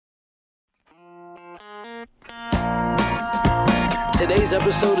Today's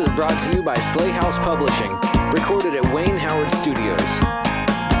episode is brought to you by Slay House Publishing, recorded at Wayne Howard Studios.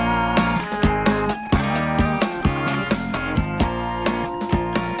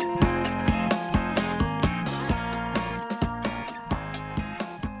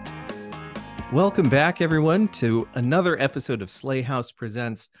 Welcome back, everyone, to another episode of Slay House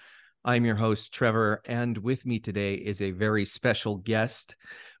Presents. I'm your host, Trevor, and with me today is a very special guest.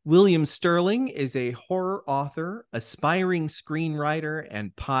 William Sterling is a horror author, aspiring screenwriter,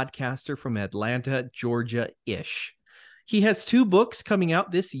 and podcaster from Atlanta, Georgia-ish. He has 2 books coming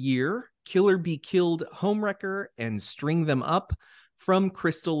out this year, Killer Be Killed, Homewrecker, and String Them Up, from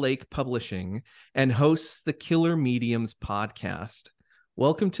Crystal Lake Publishing, and hosts the Killer Mediums podcast.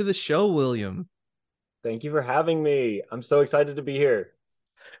 Welcome to the show, William. Thank you for having me. I'm so excited to be here.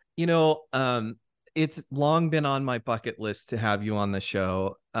 You know, it's long been on my bucket list to have you on the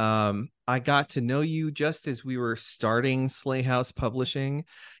show. I got to know you just as we were starting Slay House Publishing.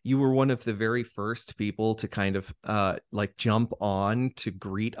 You were one of the very first people to kind of jump on to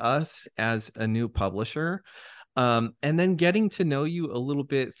greet us as a new publisher. And then getting to know you a little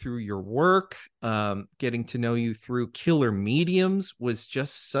bit through your work, getting to know you through Killer Mediums was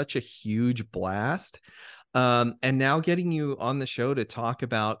just such a huge blast. And now getting you on the show to talk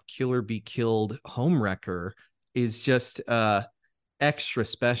about Killer Be Killed, Homewrecker is just extra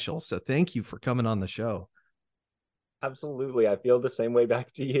special. So thank you for coming on the show. Absolutely. I feel the same way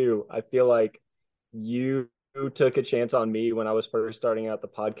back to you. I feel like you took a chance on me when I was first starting out the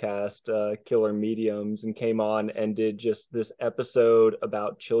podcast, Killer Mediums, and came on and did just this episode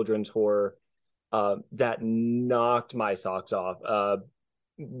about children's horror that knocked my socks off.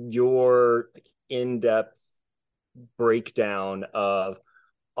 Your in-depth breakdown of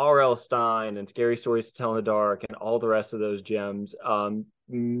R.L. Stine and Scary Stories to Tell in the Dark and all the rest of those gems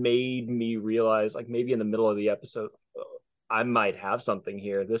made me realize, like, maybe in the middle of the episode, I might have something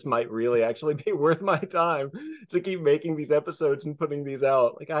here. This might really actually be worth my time to keep making these episodes and putting these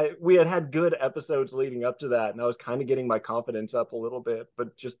out. We had good episodes leading up to that, and I was kind of getting my confidence up a little bit,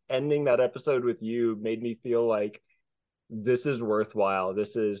 but just ending that episode with you made me feel like this is worthwhile.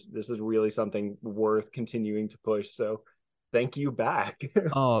 This is really something worth continuing to push. So thank you back.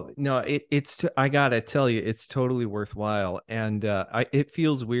 Oh, no, I gotta tell you, it's totally worthwhile. And it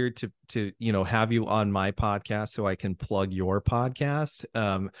feels weird to have you on my podcast so I can plug your podcast.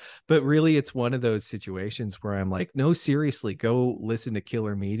 But really it's one of those situations where I'm like, no, seriously, go listen to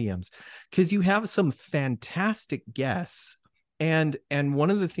Killer Mediums, because you have some fantastic guests. And one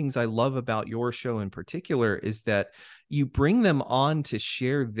of the things I love about your show in particular is that you bring them on to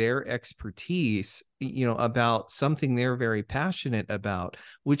share their expertise, about something they're very passionate about,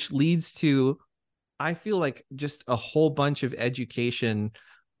 which leads to, I feel like, just a whole bunch of education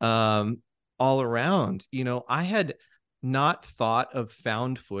all around. I had not thought of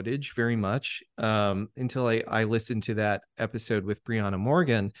found footage very much until I listened to that episode with Brianna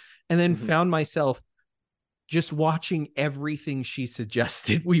Morgan, and then found myself just watching everything she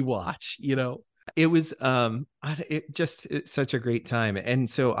suggested we watch. It was it's such a great time. And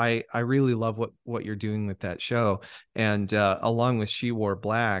so I really love what you're doing with that show. And along with She Wore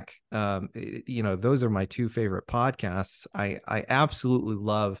Black, those are my 2 favorite podcasts. I absolutely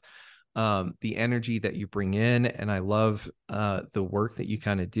love the energy that you bring in, and I love the work that you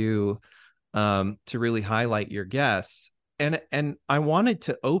kind of do to really highlight your guests. And I wanted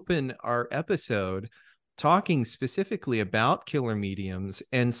to open our episode talking specifically about Killer Mediums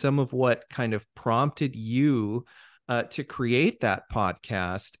and some of what kind of prompted you to create that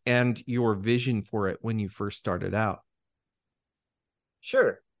podcast and your vision for it when you first started out.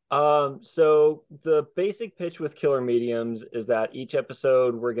 Sure. So the basic pitch with Killer Mediums is that each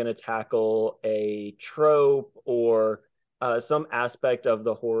episode we're going to tackle a trope or some aspect of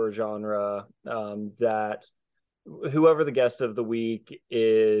the horror genre that whoever the guest of the week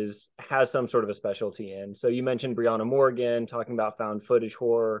has some sort of a specialty in. So you mentioned Brianna Morgan talking about found footage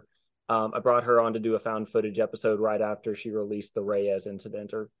horror. I brought her on to do a found footage episode right after she released the Reyes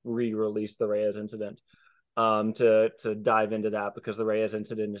incident, or re-released the Reyes incident, to dive into that, because the Reyes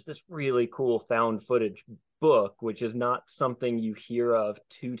incident is this really cool found footage book, which is not something you hear of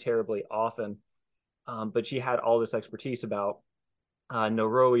too terribly often. But she had all this expertise about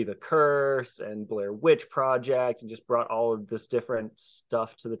Noroi the Curse and Blair Witch Project, and just brought all of this different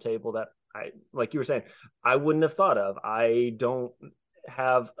stuff to the table that like you were saying, I wouldn't have thought of. I don't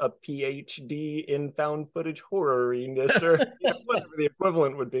have a PhD in found footage horror-iness or whatever the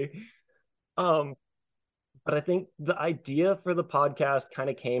equivalent would be. But I think the idea for the podcast kind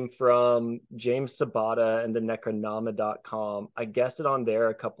of came from James Sabata and the Necronoma.com. I guested on there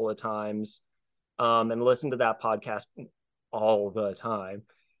a couple of times and listened to that podcast all the time.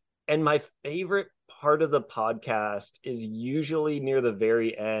 And my favorite part of the podcast is usually near the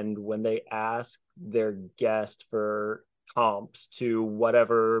very end when they ask their guest for comps to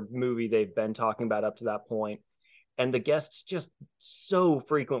whatever movie they've been talking about up to that point. And the guests just so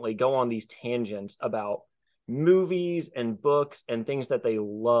frequently go on these tangents about movies and books and things that they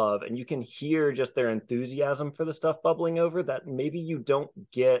love. And you can hear just their enthusiasm for the stuff bubbling over that maybe you don't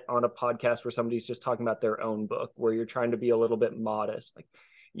get on a podcast where somebody's just talking about their own book, where you're trying to be a little bit modest. Like,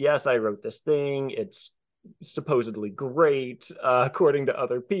 yes, I wrote this thing. It's supposedly great, according to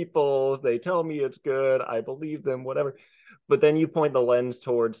other people. They tell me it's good. I believe them, whatever. But then you point the lens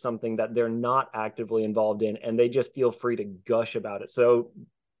towards something that they're not actively involved in, and they just feel free to gush about it. So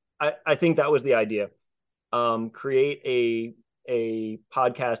I think that was the idea. Create a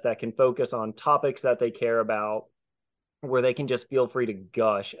podcast that can focus on topics that they care about, where they can just feel free to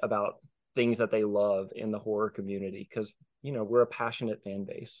gush about things that they love in the horror community, because we're a passionate fan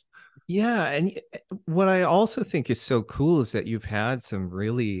base. Yeah, and what I also think is so cool is that you've had some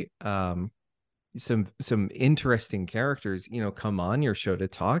really some interesting characters, come on your show to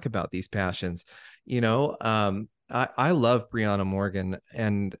talk about these passions. I love Brianna Morgan,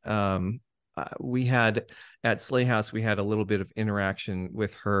 and we had at Slay House, we had a little bit of interaction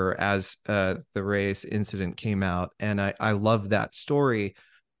with her as the Reyes incident came out, and I love that story.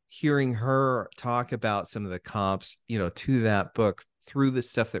 Hearing her talk about some of the comps, to that book through the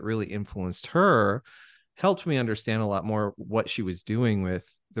stuff that really influenced her, helped me understand a lot more what she was doing with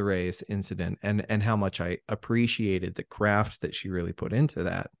the Reyes incident, and how much I appreciated the craft that she really put into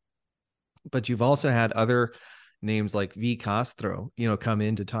that. But you've also had other names like V. Castro, come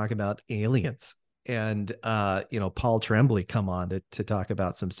in to talk about aliens, and Paul Tremblay come on to talk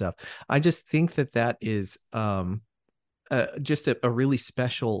about some stuff. I just think that is just a really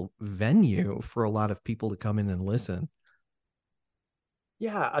special venue for a lot of people to come in and listen.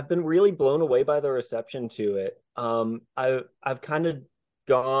 Yeah, I've been really blown away by the reception to it. I've kind of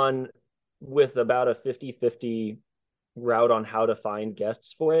gone with about a 50-50 route on how to find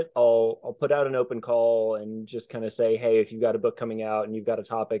guests for it. I'll put out an open call and just kind of say, hey, if you've got a book coming out and you've got a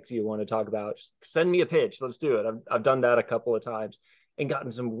topic you want to talk about, just send me a pitch. Let's do it. I've done that a couple of times and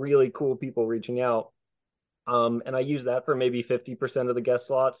gotten some really cool people reaching out. And I use that for maybe 50% of the guest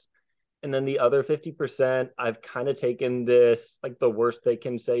slots. And then the other 50%, I've kind of taken this, like, the worst they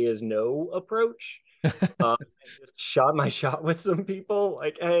can say is no approach. And just shot my shot with some people.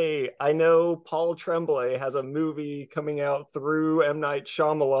 Like, hey, I know Paul Tremblay has a movie coming out through M. Night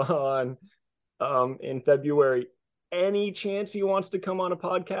Shyamalan in February. Any chance he wants to come on a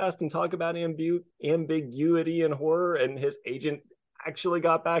podcast and talk about ambiguity and horror? And his agent actually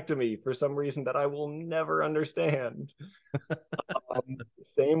got back to me for some reason that I will never understand.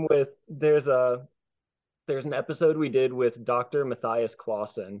 Same with there's an episode we did with Dr. Matthias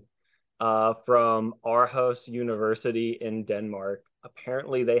Clausen from Aarhus University in Denmark.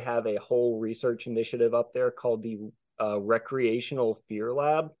 Apparently, they have a whole research initiative up there called the Recreational Fear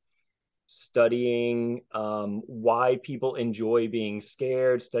Lab, studying why people enjoy being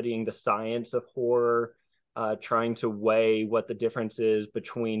scared, studying the science of horror, trying to weigh what the difference is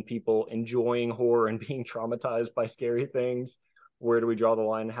between people enjoying horror and being traumatized by scary things. Where do we draw the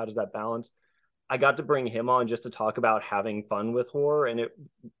line? How does that balance? I got to bring him on just to talk about having fun with horror, and it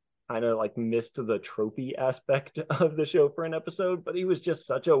kind of like missed the tropey aspect of the show for an episode, but he was just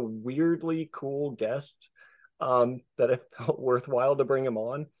such a weirdly cool guest that it felt worthwhile to bring him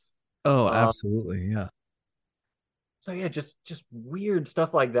on. Oh, Um, absolutely. Yeah. so yeah, just weird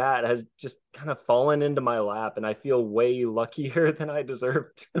stuff like that has just kind of fallen into my lap, and I feel way luckier than I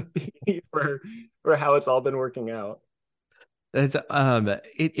deserve to be for how it's all been working out. It's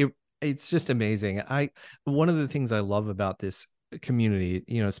it's just amazing. One of the things I love about this community,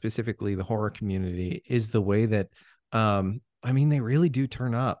 specifically the horror community, is the way that I mean, they really do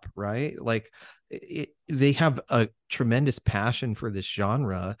turn up, right? Like they have a tremendous passion for this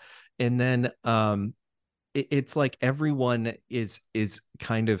genre, and then it's like everyone is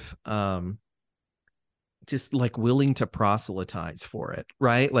kind of just like willing to proselytize for it,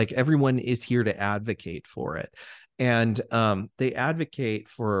 right? Like everyone is here to advocate for it, and they advocate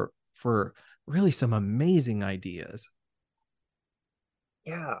for really some amazing ideas.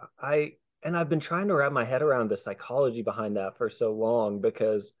 Yeah, I've been trying to wrap my head around the psychology behind that for so long,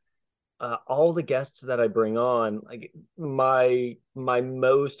 because all the guests that I bring on, like, my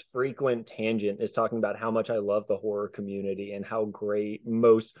most frequent tangent is talking about how much I love the horror community and how great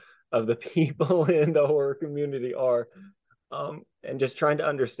most of the people in the horror community are. And just trying to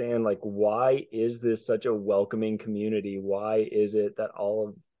understand, like, why is this such a welcoming community? Why is it that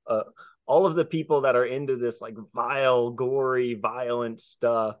all of the people that are into this like vile, gory, violent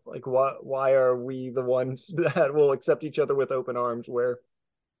stuff. Like, why are we the ones that will accept each other with open arms? Where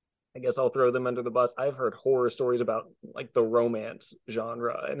I guess I'll throw them under the bus. I've heard horror stories about like the romance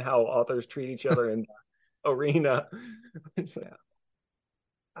genre and how authors treat each other in the arena. So,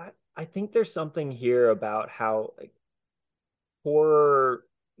 yeah. I think there's something here about how like horror,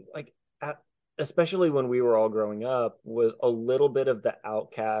 like at, especially when we were all growing up, was a little bit of the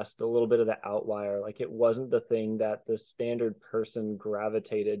outcast, a little bit of the outlier. Like it wasn't the thing that the standard person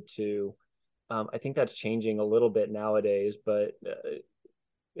gravitated to. I think that's changing a little bit nowadays, but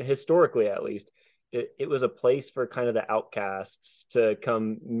historically at least, it was a place for kind of the outcasts to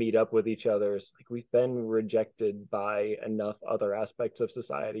come meet up with each other. It's like we've been rejected by enough other aspects of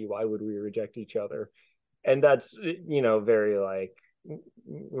society. Why would we reject each other? And that's, very like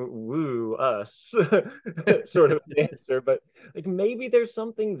woo us sort of answer, but like maybe there's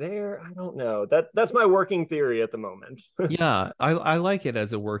something there. I don't know. That's my working theory at the moment. Yeah, I like it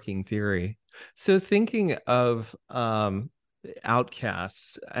as a working theory. So thinking of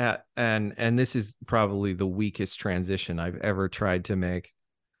outcasts and this is probably the weakest transition I've ever tried to make.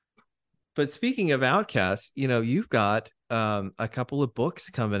 But speaking of outcasts, you've got a couple of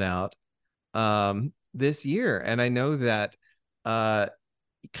books coming out this year, and I know that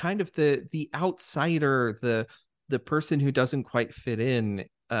kind of the outsider, the person who doesn't quite fit in,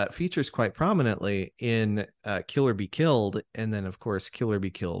 features quite prominently in Kill or Be Killed, and then of course Kill or Be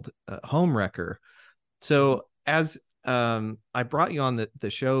Killed Homewrecker. So as I brought you on the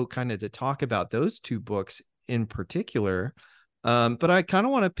show kind of to talk about those two books in particular, but I kind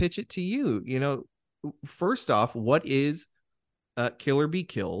of want to pitch it to you. First off, what is Kill or Be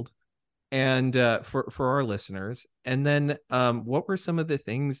Killed? And for our listeners, and then what were some of the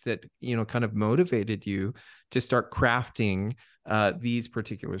things that kind of motivated you to start crafting these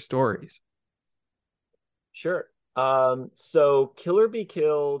particular stories? Sure. So Kill or Be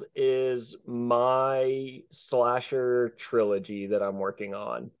Killed is my slasher trilogy that I'm working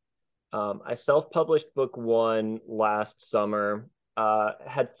on. I self-published book one last summer.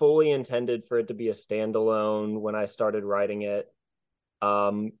 Had fully intended for it to be a standalone when I started writing it.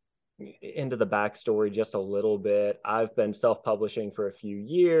 Into the backstory just a little bit. I've been self-publishing for a few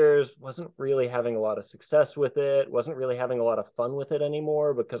years, wasn't really having a lot of success with it, wasn't really having a lot of fun with it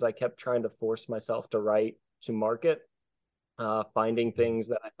anymore because I kept trying to force myself to write to market, finding things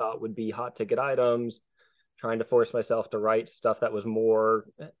that I thought would be hot ticket items, trying to force myself to write stuff that was more,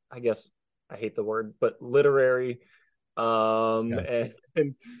 I guess, I hate the word, but literary, Yeah.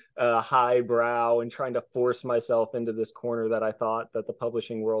 and highbrow, and trying to force myself into this corner that I thought that the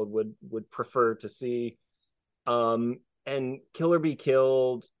publishing world would prefer to see. And Kill or Be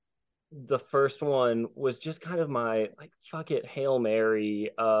Killed, the first one, was just kind of my like fuck it Hail Mary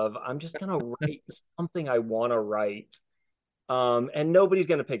of I'm just gonna write something I want to write. And nobody's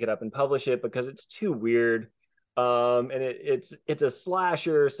gonna pick it up and publish it because it's too weird. And it's a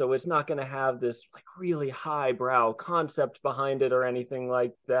slasher, so it's not gonna have this like really highbrow concept behind it or anything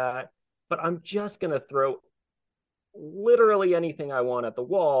like that. But I'm just gonna throw literally anything I want at the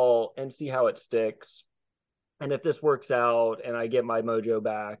wall and see how it sticks. And if this works out and I get my mojo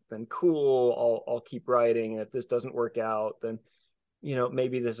back, then cool, I'll keep writing. And if this doesn't work out, then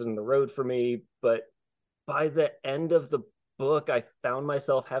maybe this isn't the road for me. But by the end of the book, I found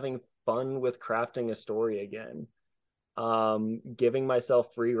myself having fun with crafting a story again. Giving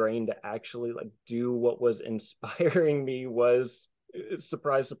myself free reign to actually like do what was inspiring me was,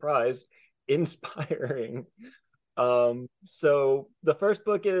 surprise, surprise, inspiring. So the first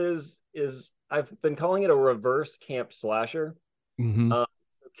book is I've been calling it a reverse camp slasher. Mm-hmm. So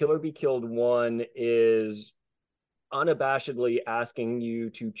Kill or Be Killed one is unabashedly asking you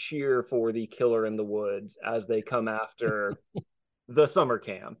to cheer for the killer in the woods as they come after the summer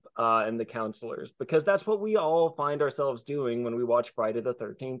camp and the counselors, because that's what we all find ourselves doing when we watch Friday the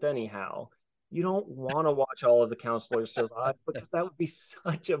 13th anyhow. You don't want to watch all of the counselors survive because that would be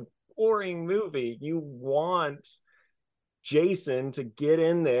such a boring movie. You want Jason to get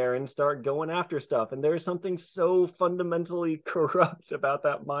in there and start going after stuff. And there's something so fundamentally corrupt about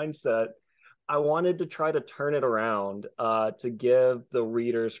that mindset. I wanted to try to turn it around, to give the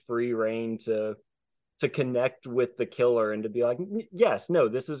readers free reign to connect with the killer and to be like, yes, no,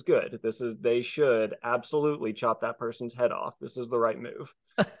 this is good. They should absolutely chop that person's head off. This is the right move.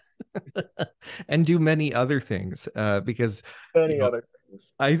 And do many other things, because Any other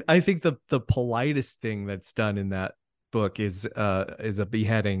things. I think the politest thing that's done in that book is a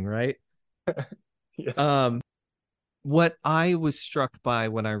beheading, right? Yes. what I was struck by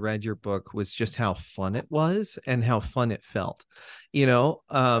when I read your book was just how fun it was and how fun it felt.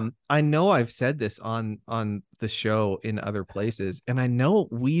 I know I've said this on the show in other places, and I know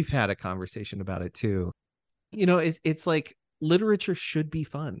we've had a conversation about it too. It's like literature should be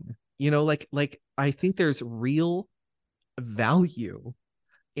fun. Like I think there's real value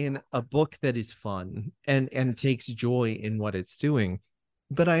in a book that is fun and takes joy in what it's doing.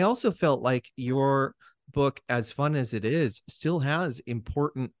 But I also felt like your book, as fun as it is, still has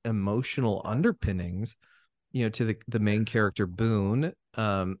important emotional underpinnings, to the main character Boone,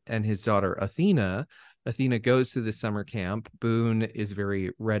 and his daughter Athena. Athena goes to the summer camp. Boone is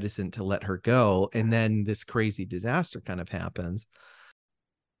very reticent to let her go, and then this crazy disaster kind of happens,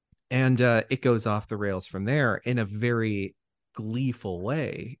 and it goes off the rails from there in a very gleeful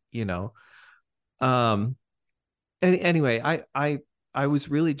way. um and anyway, I was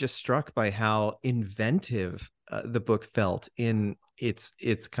really just struck by how inventive the book felt in its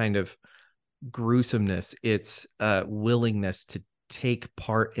kind of gruesomeness, its willingness to take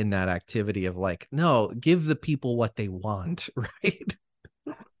part in that activity of like, no, give the people what they want. Right.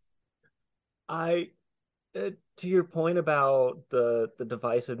 I to your point about the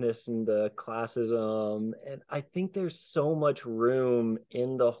divisiveness and the classism, and I think there's so much room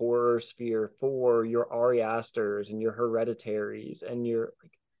in the horror sphere for your Ari Asters and your Hereditaries and your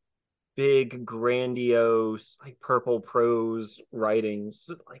like big grandiose like purple prose writings.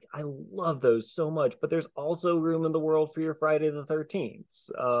 Like I love those so much, but there's also room in the world for your Friday the 13th,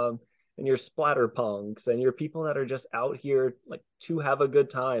 and your splatterpunks and your people that are just out here like to have a good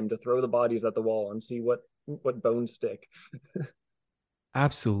time, to throw the bodies at the wall and see what bones stick.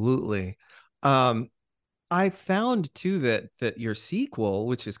 Absolutely. um I found too that your sequel,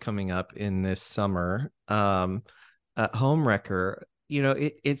 which is coming up in this summer, Homewrecker,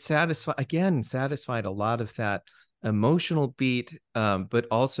 it satisfied a lot of that emotional beat, but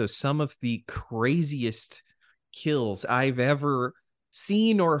also some of the craziest kills I've ever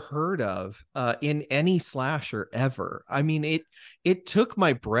seen or heard of in any slasher ever. I mean, it took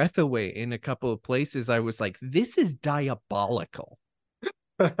my breath away in a couple of places. I was like, this is diabolical.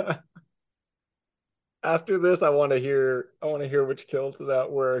 After this, I want to hear which kills that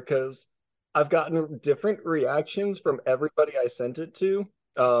were, because I've gotten different reactions from everybody I sent it to,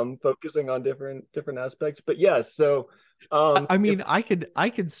 focusing on different aspects. But yes, so I if mean, I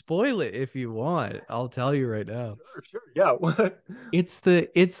could spoil it if you want. I'll tell you right now. sure, yeah. What? It's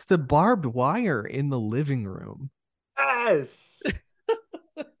the barbed wire in the living room. Yes.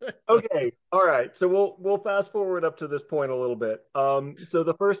 Okay. All right. So we'll fast forward up to this point a little bit. So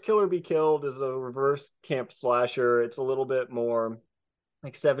the first Killer Be Killed is a reverse camp slasher. It's a little bit more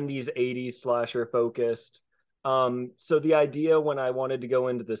like 70s, 80s slasher focused. So the idea when I wanted to go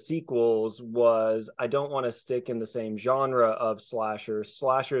into the sequels was I don't want to stick in the same genre of slashers.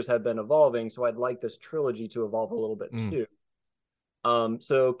 Slashers have been evolving, so I'd like this trilogy to evolve a little bit Mm. too.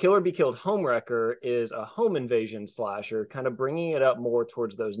 So Killer Be Killed Homewrecker is a home invasion slasher, kind of bringing it up more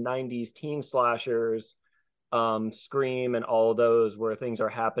towards those 90s teen slashers, Scream and all those where things are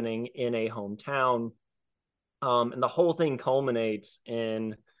happening in a hometown. And the whole thing culminates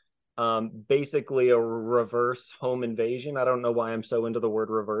in basically a reverse home invasion. I don't know why I'm so into the word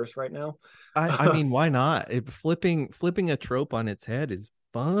reverse right now. I mean, why not? Flipping a trope on its head is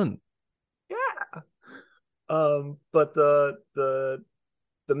fun. Yeah. But the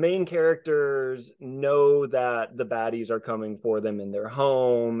main characters know that the baddies are coming for them in their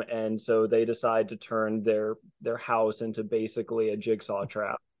home, and so they decide to turn their house into basically a jigsaw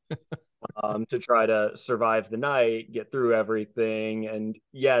trap, to try to survive the night, get through everything. And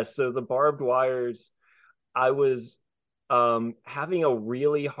yes, so the barbed wires, I was having a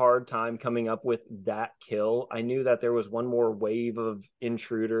really hard time coming up with that kill. I knew that there was one more wave of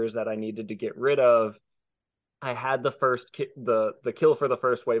intruders that I needed to get rid of. I had the kill for the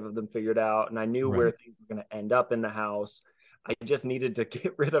first wave of them figured out, and I knew where Right. things were going to end up in the house. I just needed to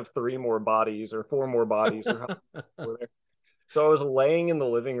get rid of three more bodies or four more bodies or however many were there. So I was laying in the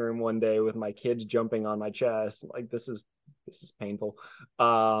living room one day with my kids jumping on my chest. Like this is painful.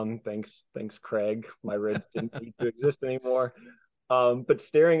 Thanks, Craig. My ribs didn't need to exist anymore. But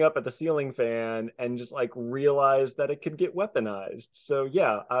staring up at the ceiling fan and just like realized that it could get weaponized. So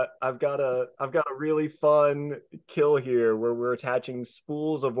yeah, I've got a really fun kill here where we're attaching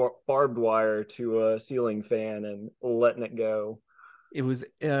spools of barbed wire to a ceiling fan and letting it go. It was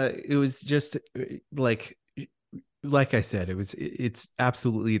just like I said, it's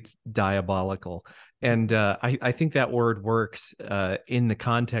absolutely diabolical. And I think that word works in the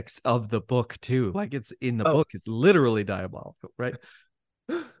context of the book too. Like it's in the Oh, book, it's literally diabolical, right?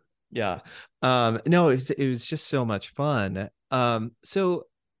 Yeah. No, it was just so much fun. So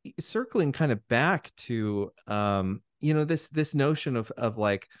circling kind of back to this notion of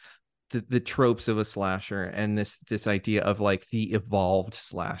like the tropes of a slasher and this idea of like the evolved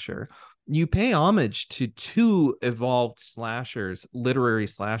slasher. You pay homage to two evolved slashers, literary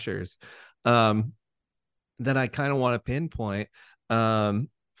slashers, um, that I kind of want to pinpoint.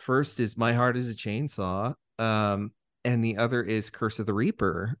 First is My Heart is a Chainsaw, and the other is Curse of the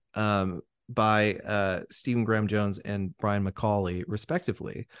Reaper, by Stephen Graham Jones and Brian McCauley,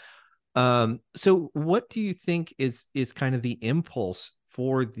 respectively. So what do you think is kind of the impulse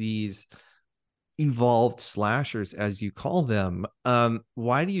for these evolved slashers, as you call them?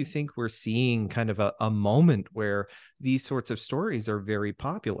 Why do you think we're seeing kind of a moment where these sorts of stories are very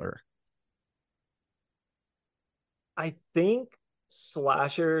popular? I think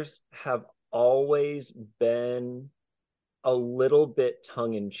slashers have always been a little bit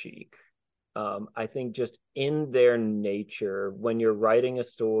tongue in cheek. I think just in their nature, when you're writing a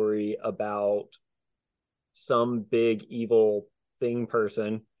story about some big evil thing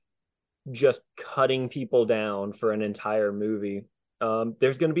person just cutting people down for an entire movie,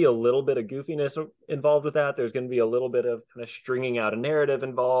 there's going to be a little bit of goofiness involved with that. There's going to be a little bit of kind of stringing out a narrative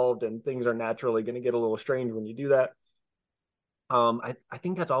involved, and things are naturally going to get a little strange when you do that. I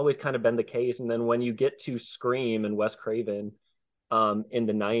think that's always kind of been the case. And then when you get to Scream and Wes Craven, in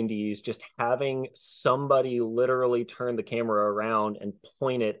the 90s, just having somebody literally turn the camera around and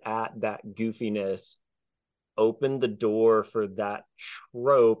point it at that goofiness opened the door for that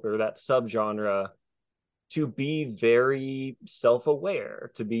trope or that subgenre to be very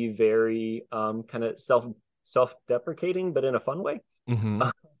self-aware, to be very kind of self-deprecating, but in a fun way. Mm-hmm.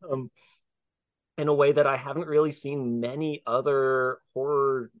 um, in a way that I haven't really seen many other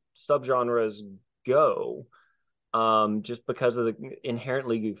horror subgenres go, just because of the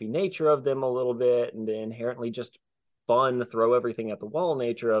inherently goofy nature of them a little bit, and the inherently just fun, throw everything at the wall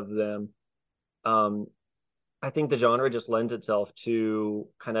nature of them. Um, I think the genre just lends itself to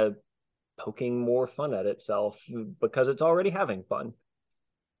kind of poking more fun at itself because it's already having fun.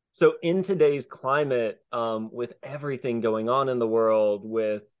 So in today's climate, with everything going on in the world,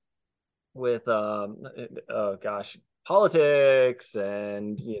 with oh gosh, politics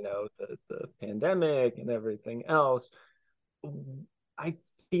and the pandemic and everything else, I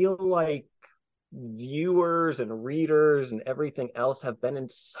feel like viewers and readers and everything else have been in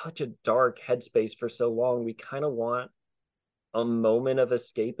such a dark headspace for so long. We kind of want a moment of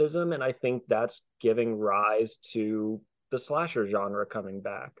escapism, and I think that's giving rise to the slasher genre coming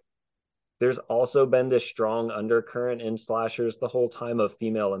back. There's also been this strong undercurrent in slashers the whole time of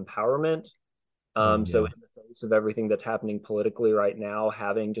female empowerment. Oh So yeah. in the face of everything that's happening politically right now,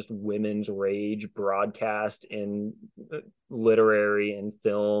 having just women's rage broadcast in literary and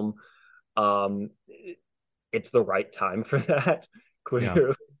film, um, it's the right time for that, Yeah.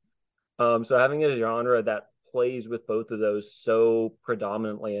 clearly. So having a genre that plays with both of those so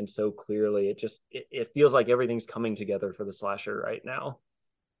predominantly and so clearly, it feels like everything's coming together for the slasher right now.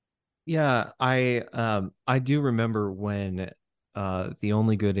 Yeah, I do remember when The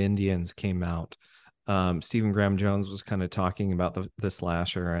Only Good Indians came out. Stephen Graham Jones was kind of talking about the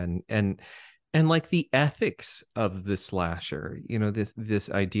slasher and like the ethics of the slasher, this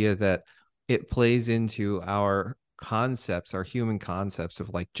idea that it plays into our concepts, our human concepts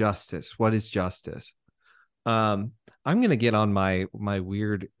of like justice. What is justice? Um, I'm gonna get on my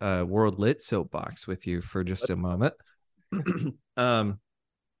weird world lit soapbox with you for just a moment. um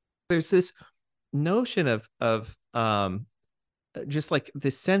there's this notion of just like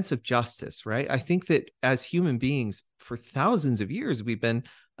this sense of justice, right? I think that as human beings for thousands of years we've been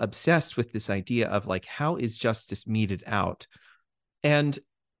obsessed with this idea of like how is justice meted out. And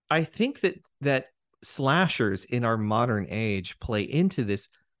I think that slashers in our modern age play into this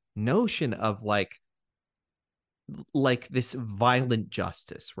notion of like this violent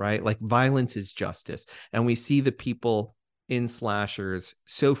justice, right? Like violence is justice. And we see the people in slashers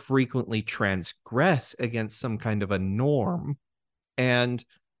so frequently transgress against some kind of a norm. And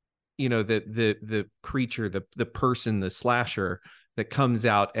the creature, the person, the slasher that comes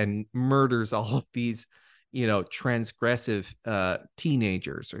out and murders all of these transgressive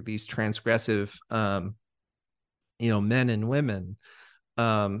teenagers, or these transgressive men and women.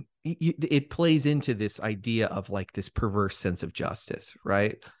 It plays into this idea of like this perverse sense of justice,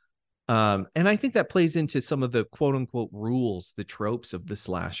 right? And I think that plays into some of the quote unquote rules, the tropes of the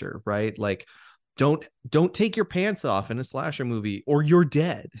slasher, right? Like don't take your pants off in a slasher movie or you're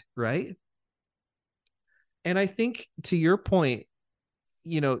dead, right? And I think to your point,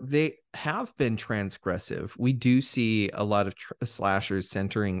 they have been transgressive. We do see a lot of slashers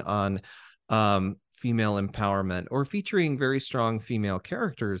centering on female empowerment or featuring very strong female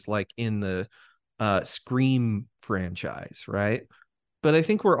characters, like in the Scream franchise, right? But I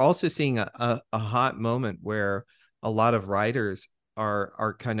think we're also seeing a hot moment where a lot of writers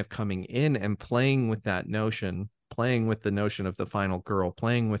are kind of coming in and playing with that notion, playing with the notion of the final girl,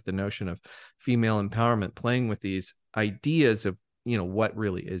 playing with the notion of female empowerment, playing with these ideas of what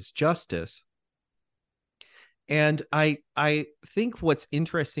really is justice. And I think what's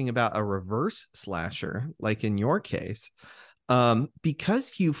interesting about a reverse slasher, like in your case,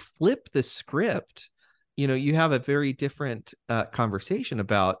 because you flip the script, you have a very different conversation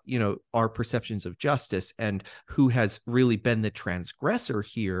about our perceptions of justice and who has really been the transgressor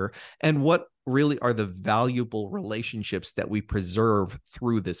here, and what really are the valuable relationships that we preserve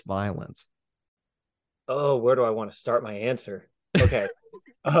through this violence. Oh, where do I want to start my answer? Okay.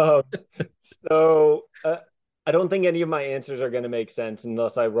 um, so I don't think any of my answers are going to make sense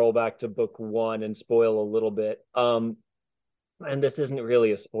unless I roll back to book one and spoil a little bit. And this isn't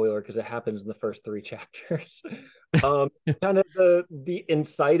really a spoiler because it happens in the first three chapters. Kind of the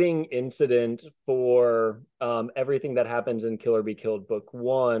inciting incident for everything that happens in Kill or Be Killed book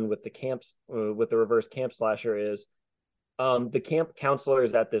one with with the reverse camp slasher is the camp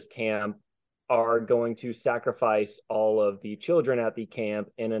counselors at this camp are going to sacrifice all of the children at the camp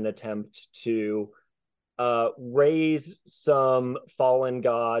in an attempt to raise some fallen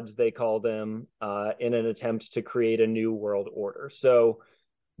gods, they call them, in an attempt to create a new world order. So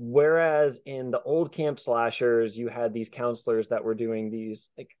whereas in the old camp slashers, you had these counselors that were doing these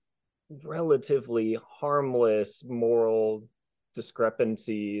like relatively harmless moral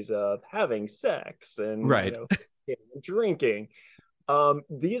discrepancies of having sex and Right. drinking.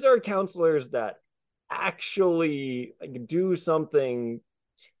 These are counselors that actually do something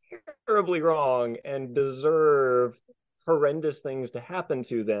terribly wrong and deserve horrendous things to happen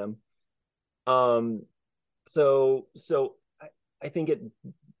to them. So I think it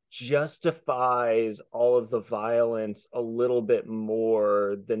justifies all of the violence a little bit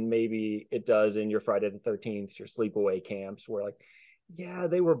more than maybe it does in your Friday the 13th, your sleepaway camps, where like, yeah,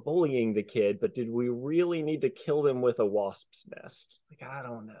 they were bullying the kid, but did we really need to kill them with a wasp's nest? Like, I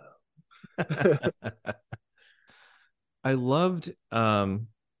don't know. I loved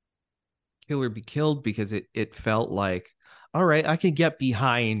Kill or Be Killed because it felt like, all right, I can get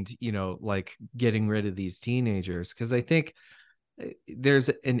behind, like getting rid of these teenagers, because I think there's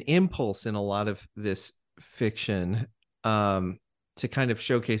an impulse in a lot of this fiction to kind of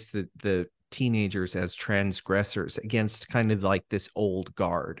showcase the teenagers as transgressors against kind of like this old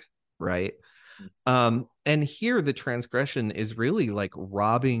guard, right? And here the transgression is really like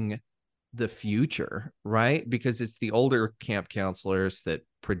robbing the future, right? Because it's the older camp counselors that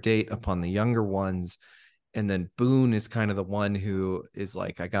predate upon the younger ones, and then Boone is kind of the one who is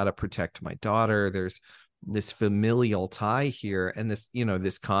like, I gotta protect my daughter. There's this familial tie here, and this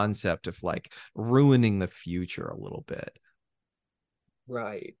this concept of like ruining the future a little bit.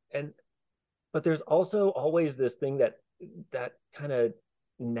 Right. But there's also always this thing that kind of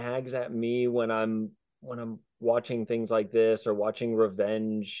nags at me when I'm watching things like this or watching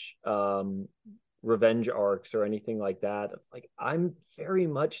revenge arcs or anything like that. Like, I'm very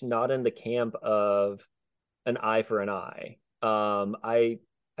much not in the camp of an eye for an eye. I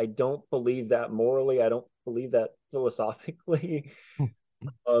don't believe that morally. I don't believe that philosophically.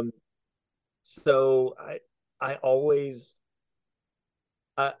 um so I always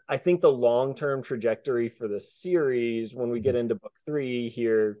I think the long-term trajectory for the series when we get into book three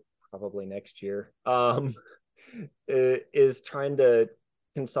here, probably next year, is trying to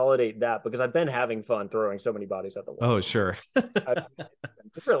consolidate that, because I've been having fun throwing so many bodies at the wall. Oh, sure. It's been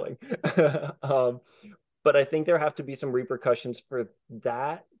thrilling. But I think there have to be some repercussions for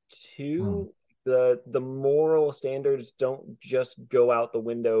that too. The moral standards don't just go out the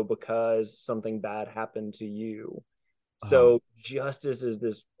window because something bad happened to you. So justice is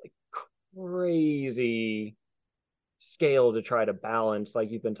this like crazy scale to try to balance, like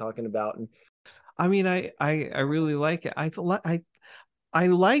you've been talking about. And I mean, I really like it. I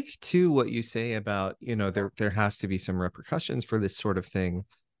like too what you say about, there has to be some repercussions for this sort of thing.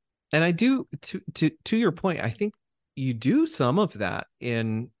 And I do, to your point, I think you do some of that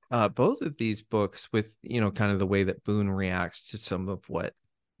in both of these books with, kind of the way that Boone reacts to some of what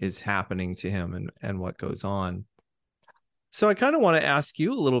is happening to him and what goes on. So I kind of want to ask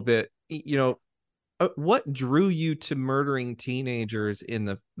you a little bit, what drew you to murdering teenagers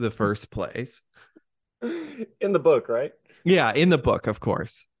in the first place? in the book, right? Yeah, in the book, of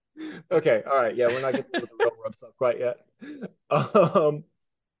course. Okay, all right. Yeah, we're not getting to the real world stuff quite yet. Um,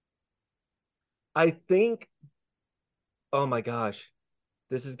 I think, oh my gosh,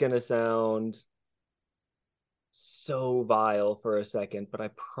 this is gonna sound so vile for a second, but I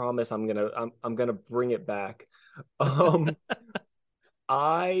promise I'm gonna bring it back. Um,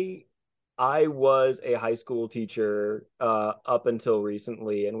 I I was a high school teacher up until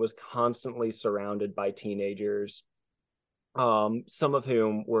recently and was constantly surrounded by teenagers, some of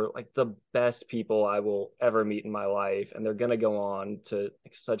whom were like the best people I will ever meet in my life, and they're gonna go on to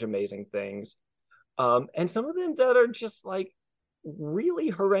like, such amazing things. And some of them that are just like really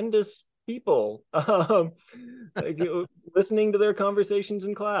horrendous people. Like listening to their conversations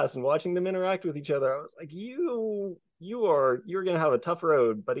in class and watching them interact with each other, I was like, you're gonna have a tough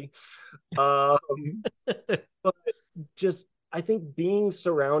road, buddy. Um, but just I think being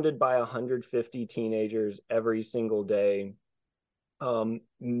surrounded by 150 teenagers every single day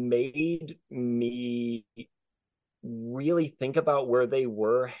made me really think about where they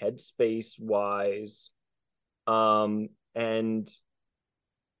were headspace wise. And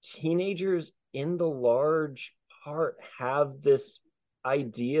teenagers, in the large part, have this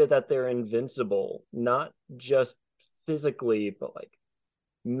idea that they're invincible, not just physically, but like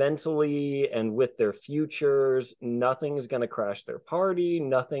mentally and with their futures. Nothing's going to crash their party,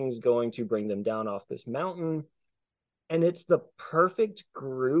 nothing's going to bring them down off this mountain. And it's the perfect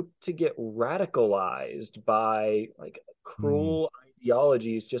group to get radicalized by like Mm. cruel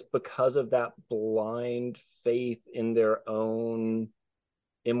ideologies just because of that blind faith in their own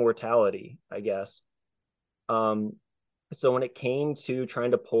immortality, I guess. Um, so when it came to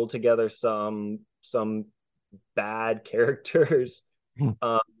trying to pull together some bad characters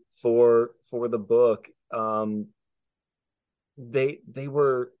um, for the book, they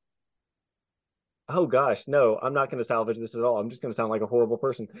were, oh gosh, no, I'm not going to salvage this at all. I'm just going to sound like a horrible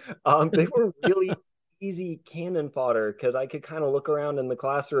person. They were really easy cannon fodder because I could kind of look around in the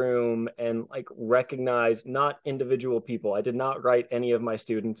classroom and like recognize not individual people. I did not write any of my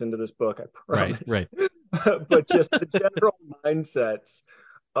students into this book, I Right, promise. right. But just the general mindsets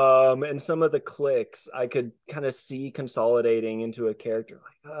and some of the clicks I could kind of see consolidating into a character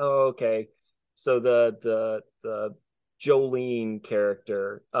like, oh, okay. So the Jolene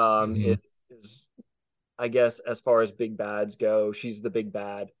character Mhm. is I guess as far as big bads go, she's the big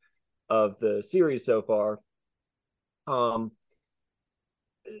bad of the series so far. Um,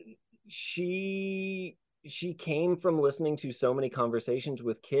 she she came from listening to so many conversations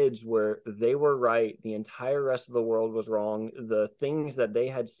with kids where they were right, the entire rest of the world was wrong. The things that they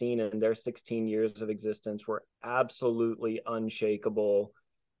had seen in their 16 years of existence were absolutely unshakable.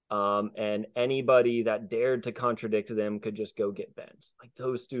 And anybody that dared to contradict them could just go get bent. Like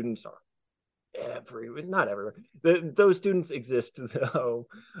those students are not everywhere. Those students exist though.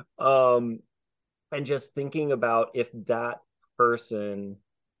 Um, and just thinking about if that person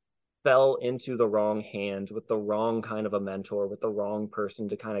fell into the wrong hands with the wrong kind of a mentor, with the wrong person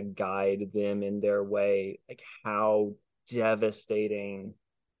to kind of guide them in their way, like how devastating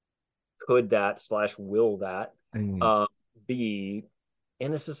could that slash will that Mm. uh, be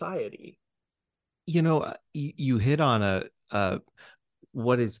in a society? You hit on a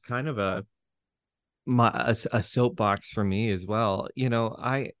what is kind of a soapbox for me as well.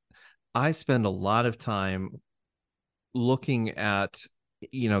 I spend a lot of time looking at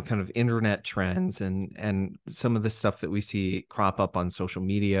kind of internet trends and some of the stuff that we see crop up on social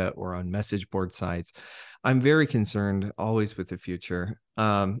media or on message board sites. I'm very concerned always with the future,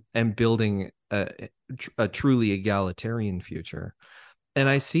 and building a truly egalitarian future. And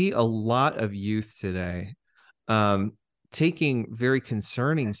I see a lot of youth today um, taking very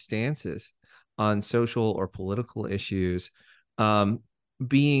concerning stances on social or political issues, um,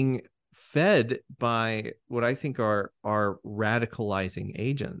 being fed by what I think are radicalizing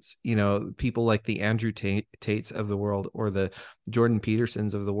agents. People like the Andrew Tates of the world or the Jordan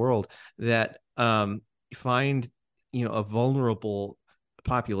Petersons of the world that find a vulnerable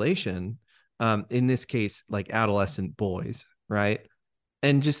population, in this case like adolescent boys, right,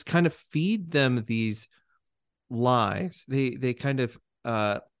 and just kind of feed them these lies. They kind of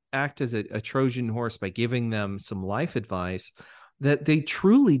act as a Trojan horse by giving them some life advice that they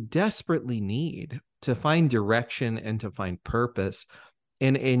truly desperately need to find direction and to find purpose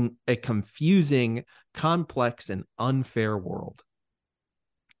in a confusing, complex, and unfair world.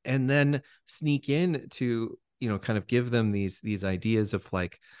 And then sneak in to kind of give them these ideas of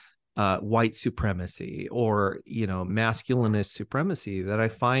like white supremacy or masculinist supremacy that I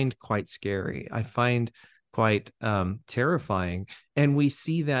find quite scary. I find quite terrifying, and we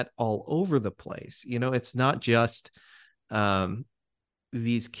see that all over the place. It's not just um,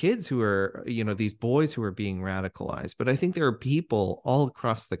 these kids who are, these boys who are being radicalized, but I think there are people all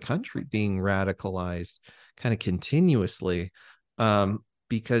across the country being radicalized kind of continuously,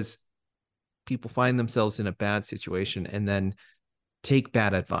 because people find themselves in a bad situation and then take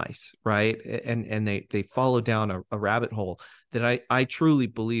bad advice, right? And they follow down a rabbit hole that I truly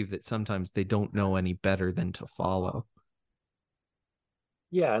believe that sometimes they don't know any better than to follow.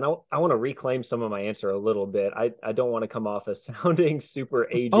 Yeah, and I want to reclaim some of my answer a little bit. I don't want to come off as sounding super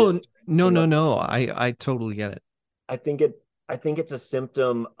Oh, ageist. no, no, no. I totally get it. I think it I think it's a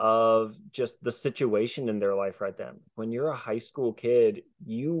symptom of just the situation in their life right then. When you're a high school kid,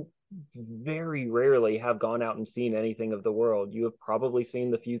 you very rarely have gone out and seen anything of the world. You have probably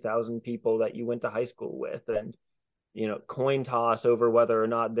seen the few thousand people that you went to high school with, and coin toss over whether or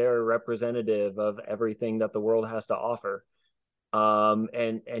not they're representative of everything that the world has to offer.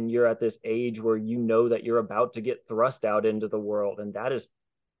 And you're at this age where you know that you're about to get thrust out into the world, and that is,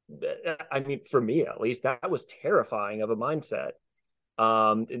 I mean, for me at least, that was terrifying of a mindset.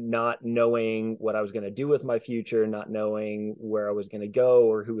 Not knowing what I was going to do with my future, not knowing where I was going to go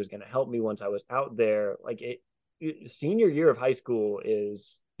or who was going to help me once I was out there. Like senior year of high school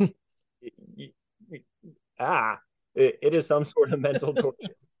is it is some sort of mental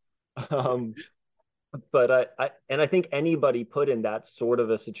torture. Um, but I think anybody put in that sort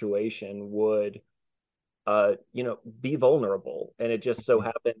of a situation would be vulnerable. And it just so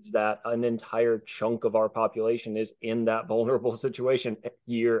happens that an entire chunk of our population is in that vulnerable situation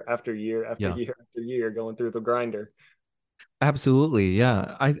year after year after Yeah, year after year, going through the grinder. absolutely.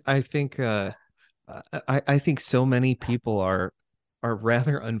 Yeah. I think I think so many people are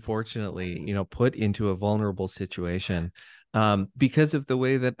rather unfortunately, put into a vulnerable situation, because of the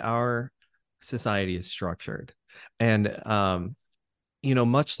way that our society is structured. And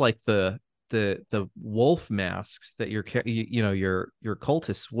much like the wolf masks that your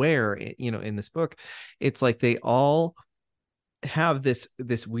cultists wear, in this book, it's like they all have this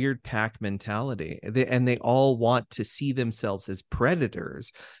weird pack mentality, and they all want to see themselves as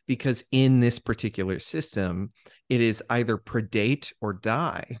predators, because in this particular system it is either predate or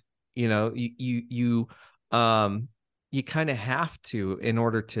die. You kind of have to, in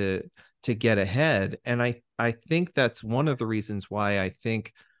order to get ahead. And I think that's one of the reasons why I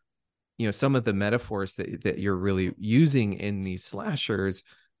think some of the metaphors that you're really using in these slashers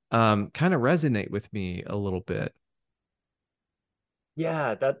kind of resonate with me a little bit.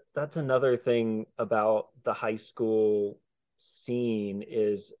 Yeah, that's another thing about the high school scene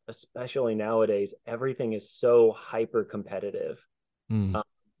is, especially nowadays, everything is so hyper competitive. Mm.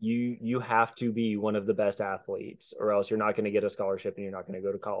 You have to be one of the best athletes, or else you're not going to get a scholarship and you're not going to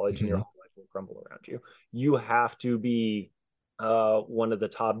go to college, and your Mhm. whole life will crumble around you. You have to be one of the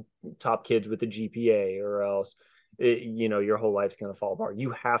top kids with the GPA, or else your whole life's going to fall apart.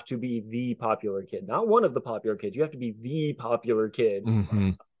 You have to be the popular kid, not one of the popular kids. You have to be the popular kid,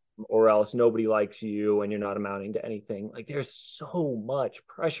 Mhm. or else nobody likes you and you're not amounting to anything. Like, there's so much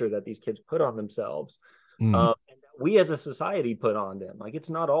pressure that these kids put on themselves, Mm. and that we as a society put on them. Like, it's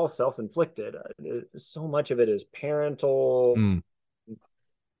not all self-inflicted. So much of it is Mm.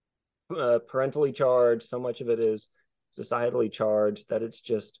 parentally charged. So much of it is societally charged, that it's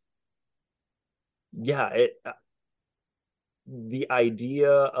just, yeah, the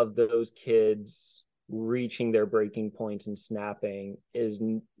idea of those kids reaching their breaking point and snapping is,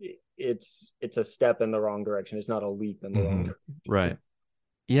 it's a step in the wrong direction. It's not a leap in the wrong Mhm. direction. Right.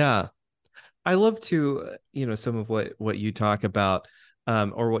 Yeah. I love to, some of what you talk about,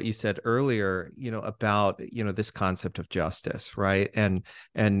 or what you said earlier, about, this concept of justice, right? And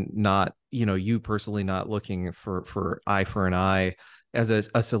not, you personally not looking for eye for an eye as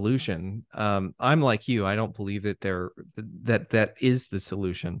a solution. I'm like you. I don't believe that is the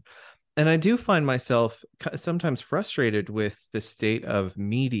solution. And I do find myself sometimes frustrated with the state of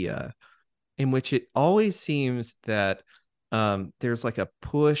media, in which it always seems that there's like a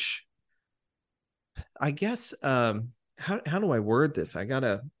push, I guess. How do I word this? I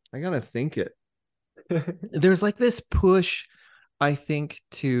gotta think it. There's like this push, I think,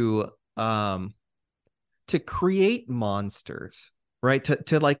 to create monsters, right?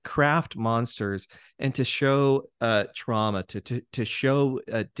 To like craft monsters, and to show trauma, to show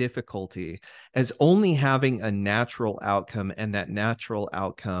difficulty as only having a natural outcome, and that natural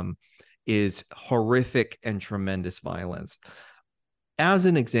outcome is horrific and tremendous violence. As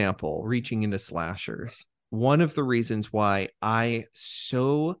an example, reaching into slashers, one of the reasons why I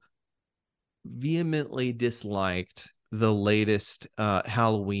so vehemently disliked the latest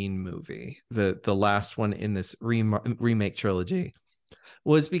Halloween movie, the last one in this remake trilogy,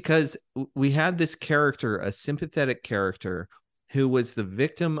 was because we had this character, a sympathetic character, who was the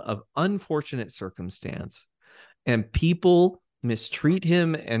victim of unfortunate circumstance, and people mistreat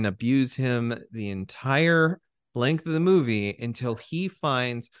him and abuse him the entire length of the movie until he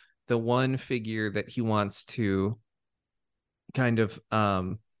finds the one figure that he wants to kind of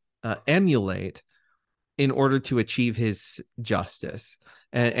emulate in order to achieve his justice.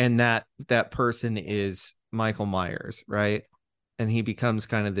 And that person is Michael Myers, right? And he becomes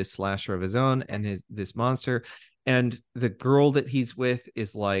kind of this slasher of his own and this monster. And the girl that he's with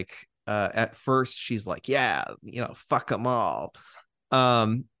is like, at first she's like, yeah, fuck them all.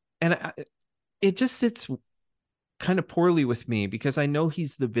 And it just sits kind of poorly with me because I know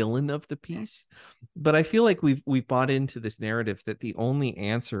he's the villain of the piece, but I feel like we've bought into this narrative that the only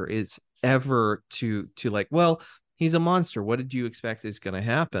answer is ever to like, well, he's a monster. What did you expect is going to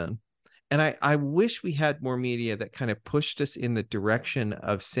happen? And I wish we had more media that kind of pushed us in the direction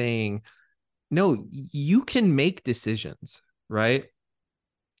of saying, no, you can make decisions, right?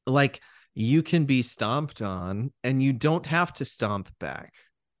 Like you can be stomped on and you don't have to stomp back,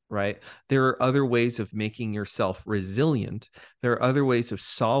 right? There are other ways of making yourself resilient. There are other ways of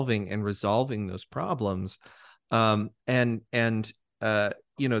solving and resolving those problems. And there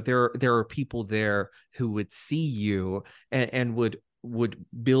are people there who would see you and would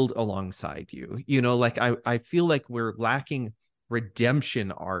build alongside you. Like I feel like we're lacking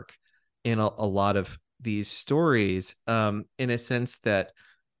redemption arc in a lot of these stories, in a sense that,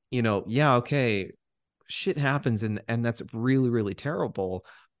 yeah, okay, shit happens and that's really, really terrible,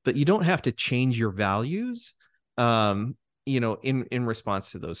 but you don't have to change your values, in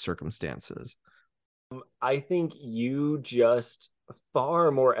response to those circumstances. I think you just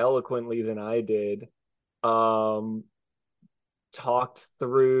far more eloquently than I did talked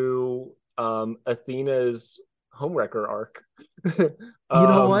through Athena's homewrecker arc. You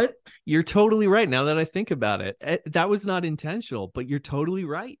know what? You're totally right. Now that I think about it, that was not intentional, but you're totally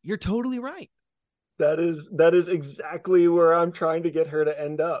right. You're totally right. That is exactly where I'm trying to get her to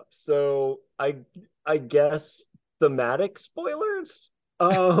end up. So I guess thematic spoilers.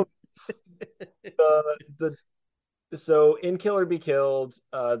 The So in Kill or Be Killed,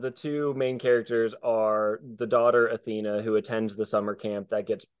 the two main characters are the daughter Athena, who attends the summer camp that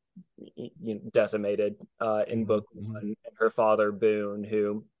gets decimated in book one, and her father Boone,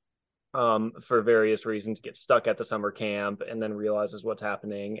 who for various reasons gets stuck at the summer camp and then realizes what's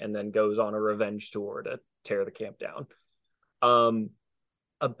happening and then goes on a revenge tour to tear the camp down.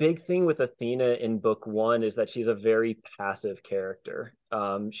 A big thing with Athena in book one is that she's a very passive character.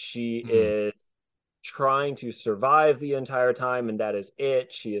 She is trying to survive the entire time, and that is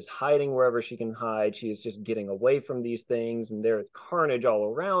it. She is hiding wherever she can hide. She is just getting away from these things, and there is carnage all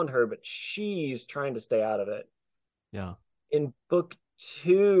around her, but she's trying to stay out of it. Yeah. In book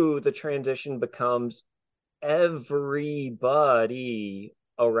two, the transition becomes everybody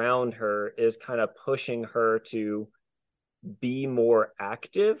around her is kind of pushing her to be more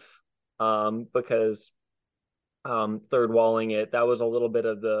active, because third walling it, that was a little bit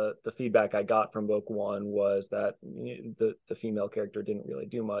of the feedback I got from book one, was that the female character didn't really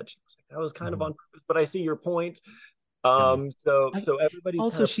do much. That was kind of on purpose, but I see your point. So everybody's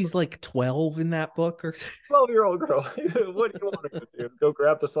also, she's like 12 in that book, or 12-year-old girl. What do you want her to do? Go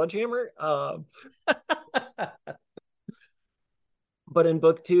grab the sledgehammer? But in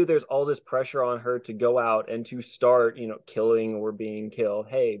book two, there's all this pressure on her to go out and to start, killing or being killed.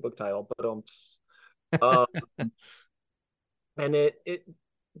 Hey, book title, but and it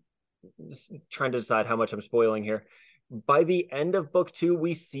trying to decide how much I'm spoiling here. By the end of book two,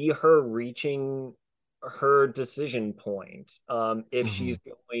 we see her reaching her decision point, if she's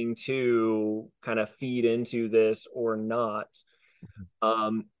going to kind of feed into this or not.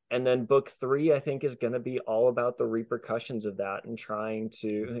 And then book three, I think, is going to be all about the repercussions of that and trying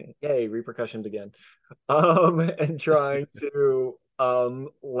to, yay, repercussions again, and trying to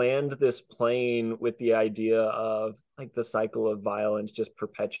land this plane with the idea of like the cycle of violence just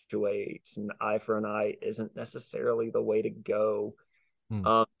perpetuates, and eye for an eye isn't necessarily the way to go.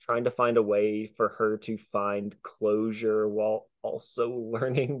 Trying to find a way for her to find closure while also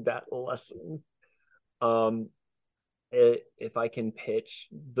learning that lesson. If I can pitch,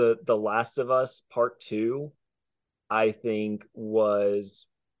 the Last of Us Part 2, I think was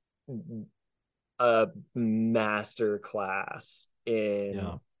a master class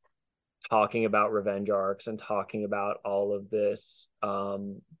in talking about revenge arcs and talking about all of this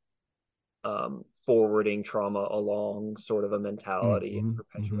forwarding trauma along sort of a mentality and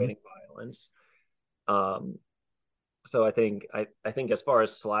perpetuating violence. So I think as far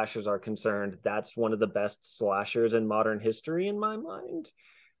as slashers are concerned, that's one of the best slashers in modern history in my mind.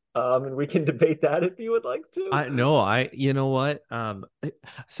 And we can debate that if you would like to. I know I you know what?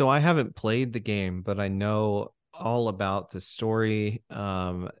 So I haven't played the game, but I know all about the story.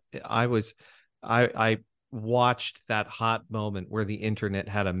 I was I watched that hot moment where the internet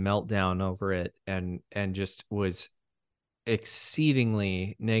had a meltdown over it and just was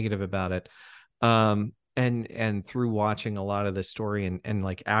exceedingly negative about it. And through watching a lot of the story and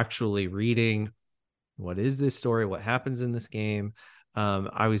like actually reading what is this story, what happens in this game,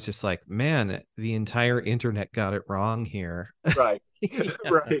 I was just like, man, the entire internet got it wrong here. Right. Yeah.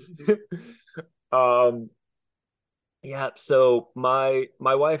 Right. um yeah, so my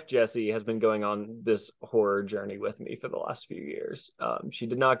wife Jessie has been going on this horror journey with me for the last few years. She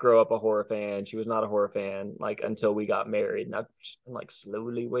did not grow up a horror fan. She was not a horror fan like until we got married, and I've just been like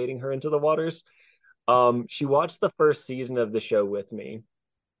slowly wading her into the waters. She watched the first season of the show with me,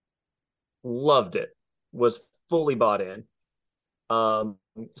 loved it, was fully bought in. Um,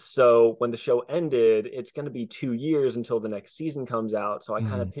 so when the show ended, it's going to be 2 years until the next season comes out. So I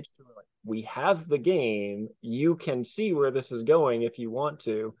kind of Mm, pitched to her like, we have the game. You can see where this is going if you want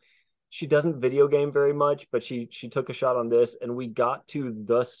to. She doesn't video game very much, but she took a shot on this, and we got to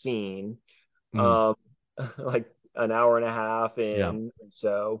the scene, mm, um, like an hour and a half yeah. in.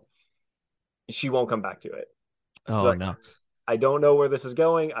 So she won't come back to it. She's Oh like, no. I don't know where this is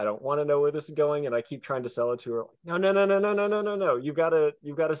going. I don't want to know where this is going. And I keep trying to sell it to her. No, no, no, no, no, no, no, no, no. You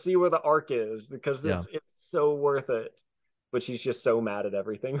gotta see where the arc is because Yeah. it's so worth it. But she's just so mad at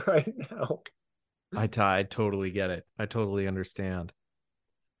everything right now. I totally get it. I totally understand.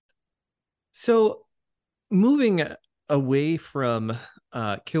 So moving away from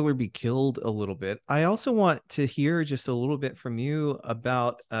Kill or Be Killed a little bit, I also want to hear just a little bit from you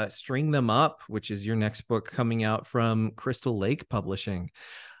about String Them Up, which is your next book coming out from Crystal Lake Publishing.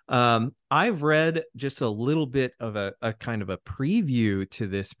 I've read just a little bit of a kind of a preview to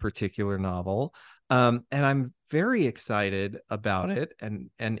this particular novel, and I'm very excited about it and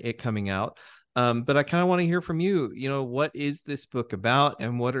it coming out. But I kind of want to hear from you. You know, what is this book about,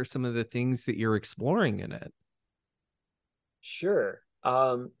 and what are some of the things that you're exploring in it? Sure.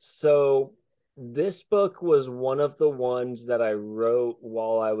 So this book was one of the ones that I wrote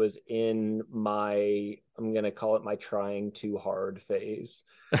while I was in my, I'm gonna call it my trying too hard phase.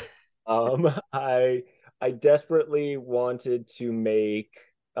 Um, I I desperately wanted to make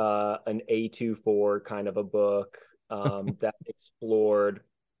an A24 kind of a book that explored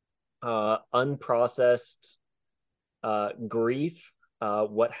unprocessed grief,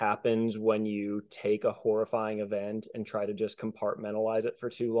 what happens when you take a horrifying event and try to just compartmentalize it for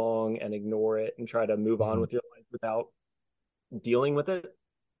too long and ignore it and try to move on Mhm. with your life without dealing with it.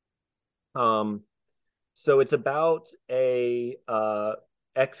 Um, so it's about a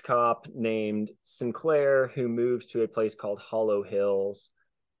ex-cop named Sinclair who moves to a place called Hollow Hills.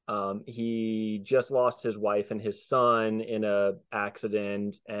 He just lost his wife and his son in a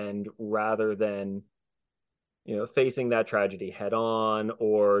accident, and rather than facing that tragedy head on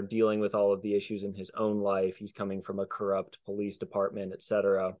or dealing with all of the issues in his own life, he's coming from a corrupt police department,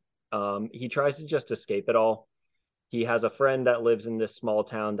 etc. He tries to just escape it all. He has a friend that lives in this small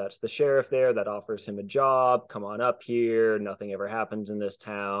town that's the sheriff there that offers him a job. Come on up here. Nothing ever happens in this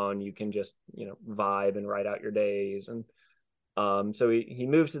town. You can just, vibe and write out your days. And so he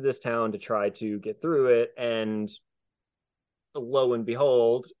moves to this town to try to get through it. And lo and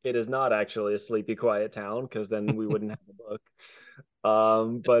behold, it is not actually a sleepy, quiet town because then we wouldn't have a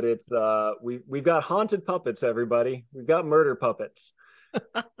book. But it's we've got haunted puppets, everybody. We've got murder puppets.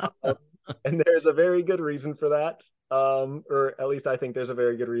 Um, and there's a very good reason for that. Or at least I think there's a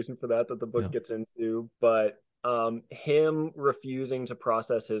very good reason for that the book Yeah. gets into. But him refusing to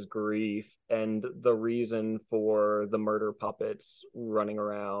process his grief and the reason for the murder puppets running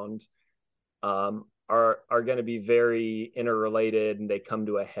around are going to be very interrelated, and they come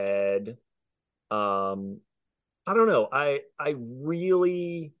to a head. Um, I don't know. I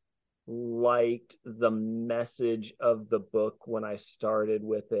really liked the message of the book when I started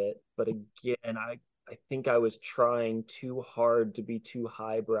with it, but again, I think I was trying too hard to be too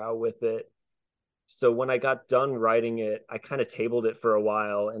highbrow with it. So when I got done writing it, I kind of tabled it for a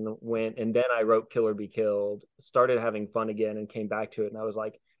while and then I wrote Kill or Be Killed, started having fun again and came back to it, and I was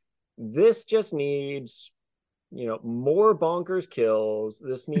like, this just needs more bonkers kills.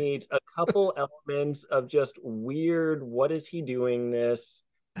 This needs a couple elements of just weird, what is he doingness.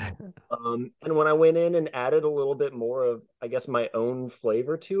 And when I went in and added a little bit more of, I guess, my own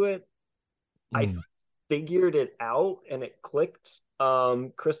flavor to it, I Mm, figured it out and it clicked.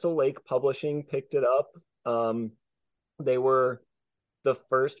 Crystal Lake Publishing picked it up. They were the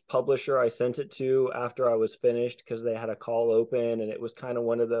first publisher I sent it to after I was finished, because they had a call open, and it was kind of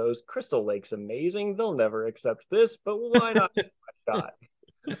one of those, Crystal Lake's amazing. They'll never accept this, but why not take my shot?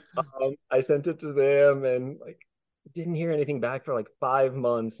 I sent it to them and like didn't hear anything back for like 5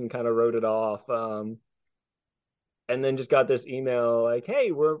 months and kind of wrote it off. And then just got this email like,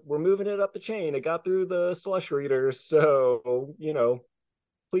 "Hey, we're moving it up the chain. It got through the slush readers, so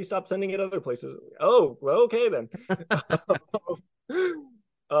please stop sending it other places." Oh, well, okay then.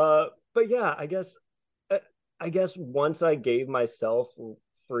 But yeah, I guess once I gave myself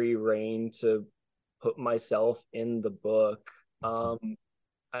free reign to put myself in the book,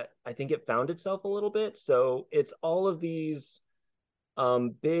 I think it found itself a little bit. So it's all of these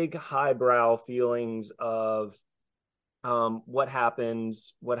big highbrow feelings of what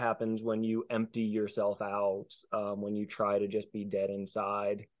happens when you empty yourself out, when you try to just be dead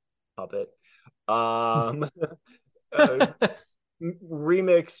inside, puppet, um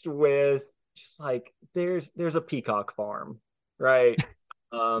remixed with just like there's a peacock farm, right?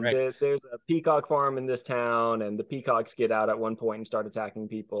 Right. There's a peacock farm in this town, and the peacocks get out at one point and start attacking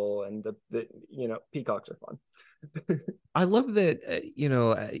people, and the peacocks are fun. I love that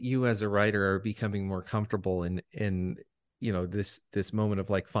you as a writer are becoming more comfortable in this moment of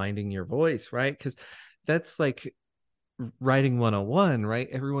like finding your voice, right? Because that's like writing 101, right?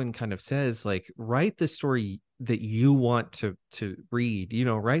 Everyone kind of says like write the story that you want to read,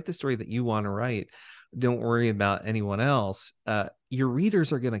 write the story that you want to write. Don't worry about anyone else. Your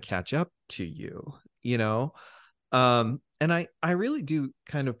readers are going to catch up to you, and I really do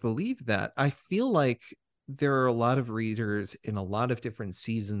kind of believe that. I feel like there are a lot of readers in a lot of different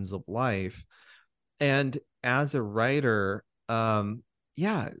seasons of life, and as a writer,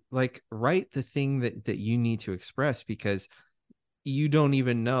 yeah, like write the thing that you need to express, because you don't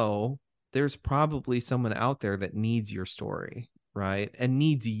even know, there's probably someone out there that needs your story, right, and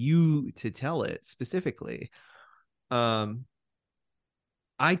needs you to tell it specifically. um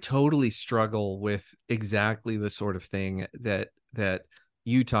I totally struggle with exactly the sort of thing that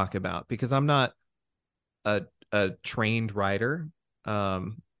you talk about, because I'm not a trained writer.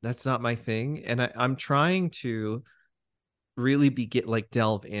 That's not my thing, and I'm trying to really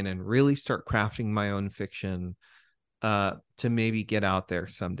delve in and really start crafting my own fiction, to maybe get out there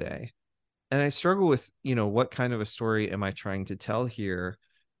someday. And I struggle with, what kind of a story am I trying to tell here?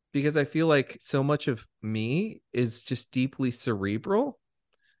 Because I feel like so much of me is just deeply cerebral,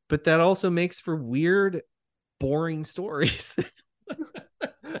 but that also makes for weird, boring stories.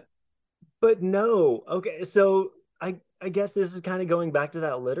 But no, okay, so I guess this is kind of going back to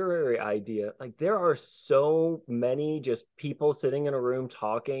that literary idea. Like there are so many just people sitting in a room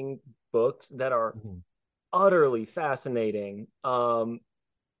talking books that are Mhm. utterly fascinating.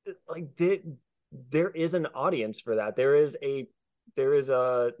 Like there is an audience for that. There is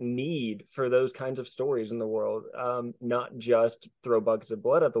a need for those kinds of stories in the world. Not just throw buckets of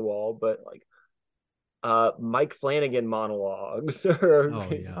blood at the wall, but like Mike Flanagan monologues or Oh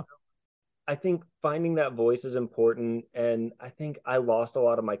yeah. I think finding that voice is important, and I think I lost a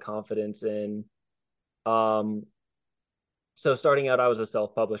lot of my confidence in. Um so starting out, I was a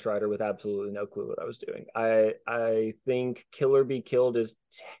self-published writer with absolutely no clue what I was doing. I think Kill or Be Killed is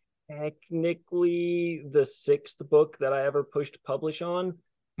technically the sixth book that I ever pushed publish on.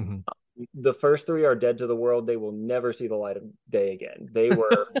 Mhm. The first three are dead to the world. They will never see the light of day again. They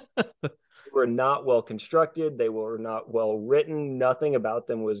were not well constructed. They were not well written. Nothing about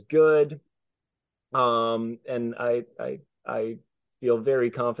them was good. And I feel very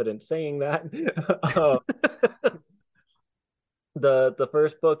confident saying that. uh, the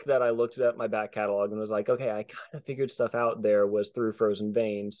first book that I looked at my back catalog and was like, okay, I kind of figured stuff out there, was Through Frozen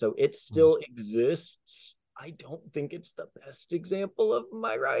Veins. So it still exists. I don't think it's the best example of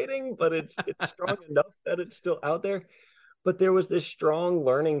my writing, but it's strong enough that it's still out there. But there was this strong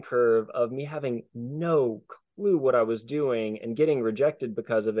learning curve of me having no clue what I was doing and getting rejected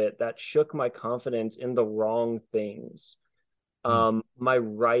because of it, that shook my confidence in the wrong things. Mm. My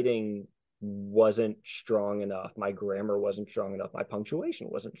writing wasn't strong enough. My grammar wasn't strong enough. My punctuation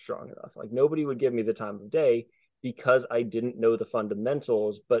wasn't strong enough. Like nobody would give me the time of day because I didn't know the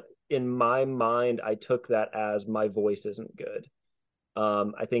fundamentals. But in my mind, I took that as my voice isn't good.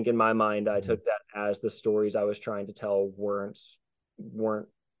 I think in my mind, I Mhm. took that as the stories I was trying to tell weren't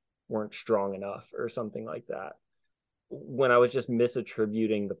weren't strong enough or something like that. When I was just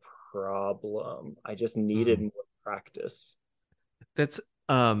misattributing the problem, I just needed Mm. more practice. That's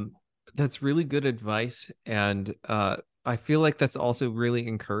um that's really good advice, and I feel like that's also really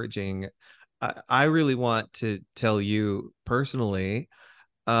encouraging. I really want to tell you personally,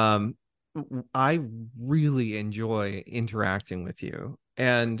 um I really enjoy interacting with you,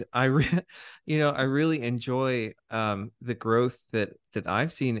 and I really enjoy the growth that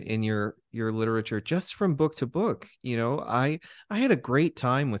I've seen in your literature just from book to book. I had a great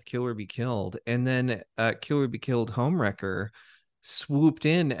time with Kill or Be Killed, and then Kill or Be Killed Homewrecker swooped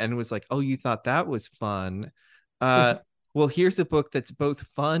in and was like, "Oh, you thought that was fun? Uh, well, here's a book that's both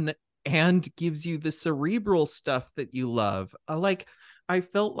fun and gives you the cerebral stuff that you love." I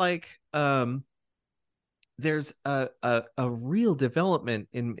felt like there's a real development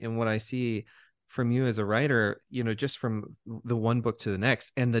in what I see from you as a writer, just from the one book to the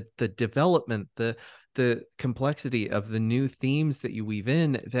next, and the development, the complexity of the new themes that you weave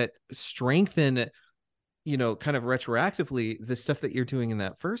in that strengthen, kind of retroactively the stuff that you're doing in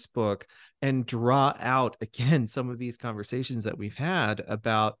that first book, and draw out again some of these conversations that we've had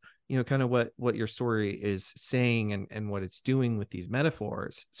about, kind of what your story is saying, and what it's doing with these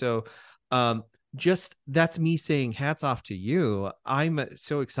metaphors. So just that's me saying hats off to you. I'm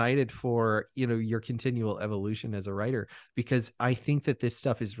so excited for, your continual evolution as a writer, because I think that this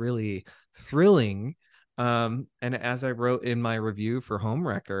stuff is really thrilling. And as I wrote in my review for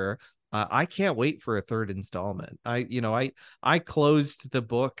Homewrecker, I can't wait for a third installment. I closed the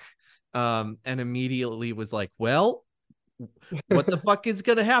book and immediately was like, well, what the fuck is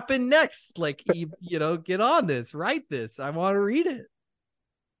gonna happen next? Like, get on this, write this. I want to read it.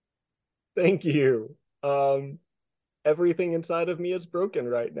 Thank you. Everything inside of me is broken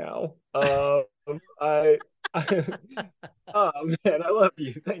right now. I oh man, I love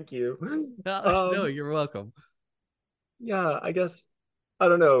you. Thank you. No, Um, you're welcome. yeah, I guess I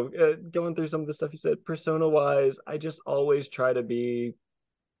don't know. Going through some of the stuff you said, persona wise, I just always try to be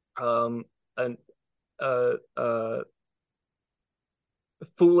um an uh uh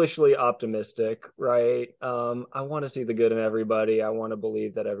foolishly optimistic, right? I want to see the good in everybody. I want to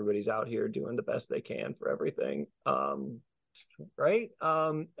believe that everybody's out here doing the best they can for everything. Right?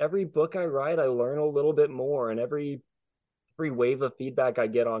 Every book I write, I learn a little bit more, and every wave of feedback I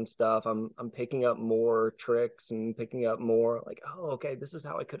get on stuff, I'm picking up more tricks and picking up more like, oh, okay, this is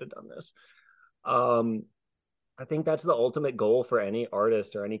how I could have done this. Um, I think that's the ultimate goal for any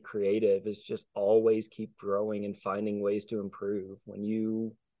artist or any creative, is just always keep growing and finding ways to improve. When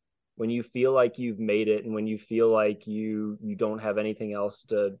you feel like you've made it, and when you feel like you don't have anything else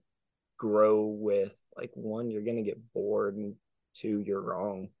to grow with, like, one, you're gonna get bored, and two, you're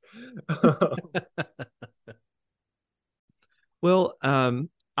wrong. Well,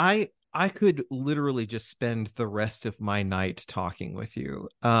 I could literally just spend the rest of my night talking with you.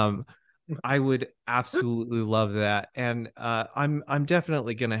 I would absolutely love that, and I'm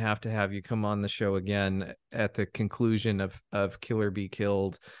definitely gonna have you come on the show again at the conclusion of Kill or Be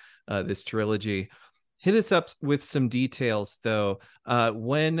Killed, this trilogy. Hit us up with some details, though.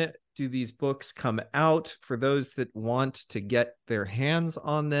 When do these books come out for those that want to get their hands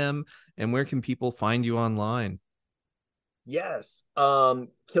on them, and where can people find you online? Yes. Kill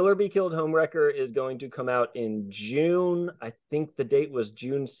or Be Killed Homewrecker is going to come out in June. I think the date was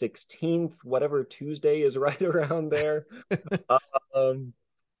June 16th, whatever Tuesday is right around there. Um,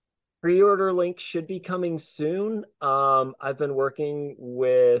 Pre-order link should be coming soon. I've been working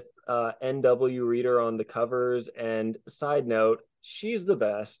with NW Reader on the covers, and side note, she's the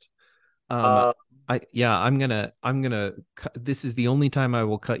best. Um, Uh, I'm gonna this is the only time I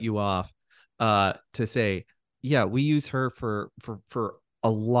will cut you off to say, yeah, we use her for a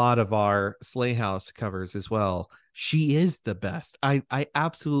lot of our Slay House covers as well. She is the best. I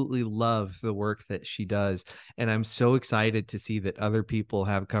absolutely love the work that she does, and I'm so excited to see that other people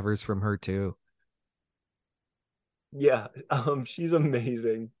have covers from her too. yeah, she's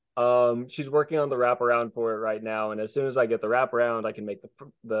amazing. She's working on the wraparound for it right now, and as soon as I get the wraparound, I can make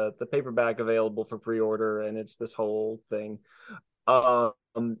the paperback available for pre-order, and it's this whole thing. Um,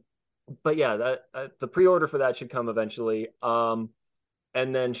 but yeah, that the pre-order for that should come eventually.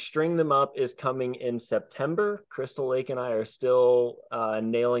 And then String Them Up is coming in September. Crystal Lake and I are still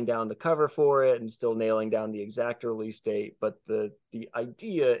nailing down the cover for it, and still nailing down the exact release date, but the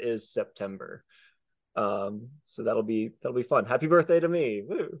idea is September. So that'll be fun. Happy birthday to me.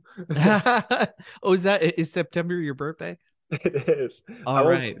 Woo. Oh, is September your birthday? It is. I All won't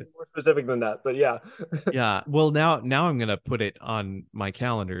be right. more specific than that, but yeah. Yeah. Well, now I'm gonna put it on my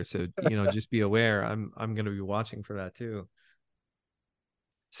calendar, so just be aware. I'm gonna be watching for that too.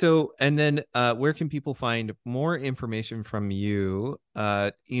 So, and then where can people find more information from you,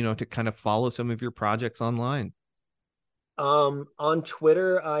 to kind of follow some of your projects online? On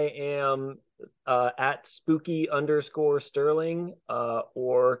Twitter, I am at spooky_Sterling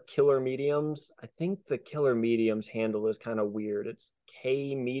or Killer Mediums. I think the Killer Mediums handle is kind of weird. It's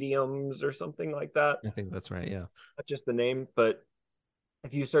K Mediums or something like that. I think that's right. Yeah. Not just the name, but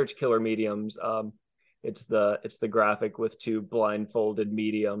if you search Killer Mediums, it's the graphic with two blindfolded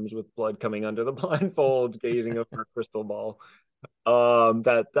mediums with blood coming under the blindfold, gazing over a crystal ball.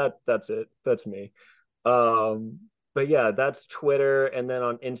 That's it. That's me. But yeah, that's Twitter, and then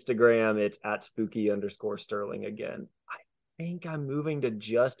on Instagram, it's at spooky_Sterling again. I think I'm moving to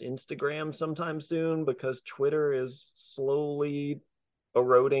just Instagram sometime soon because Twitter is slowly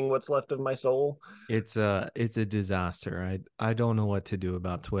eroding what's left of my soul. It's a disaster. I don't know what to do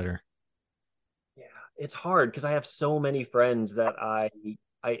about Twitter. Yeah, it's hard because I have so many friends that I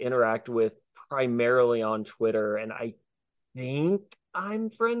interact with primarily on Twitter, and I think I'm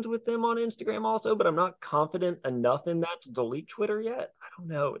friends with them on Instagram also, but I'm not confident enough in that to delete Twitter yet. I don't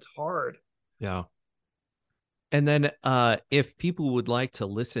know. It's hard. Yeah. And then if people would like to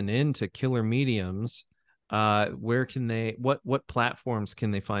listen in to Killer Mediums, where can they what platforms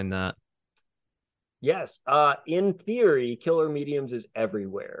can they find that? Yes. In theory, Killer Mediums is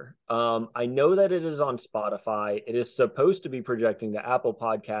everywhere. I know that it is on Spotify. It is supposed to be projecting to Apple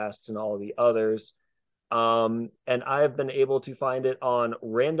Podcasts and all the others. And I have been able to find it on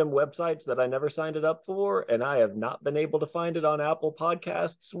random websites that I never signed it up for, and I have not been able to find it on Apple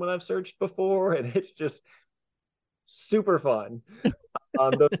Podcasts when I've searched before, and it's just super fun.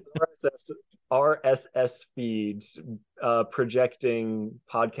 Those RSS feeds projecting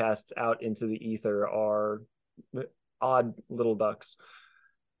podcasts out into the ether are odd little ducks.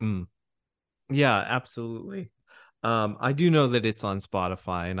 Mm. Yeah, absolutely. I do know that it's on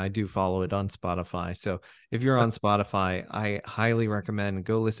Spotify, and I do follow it on Spotify. So if you're on Spotify, I highly recommend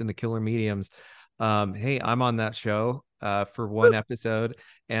go listen to Killer Mediums. Hey, I'm on that show for one episode,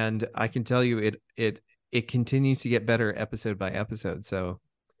 and I can tell you it continues to get better episode by episode. So,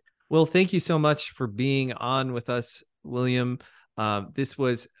 well, thank you so much for being on with us, William. This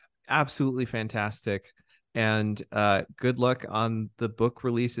was absolutely fantastic. And good luck on the book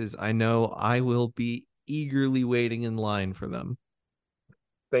releases. I know I will be eagerly waiting in line for them.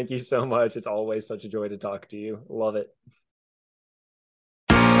 Thank you so much. It's always such a joy to talk to you. Love it.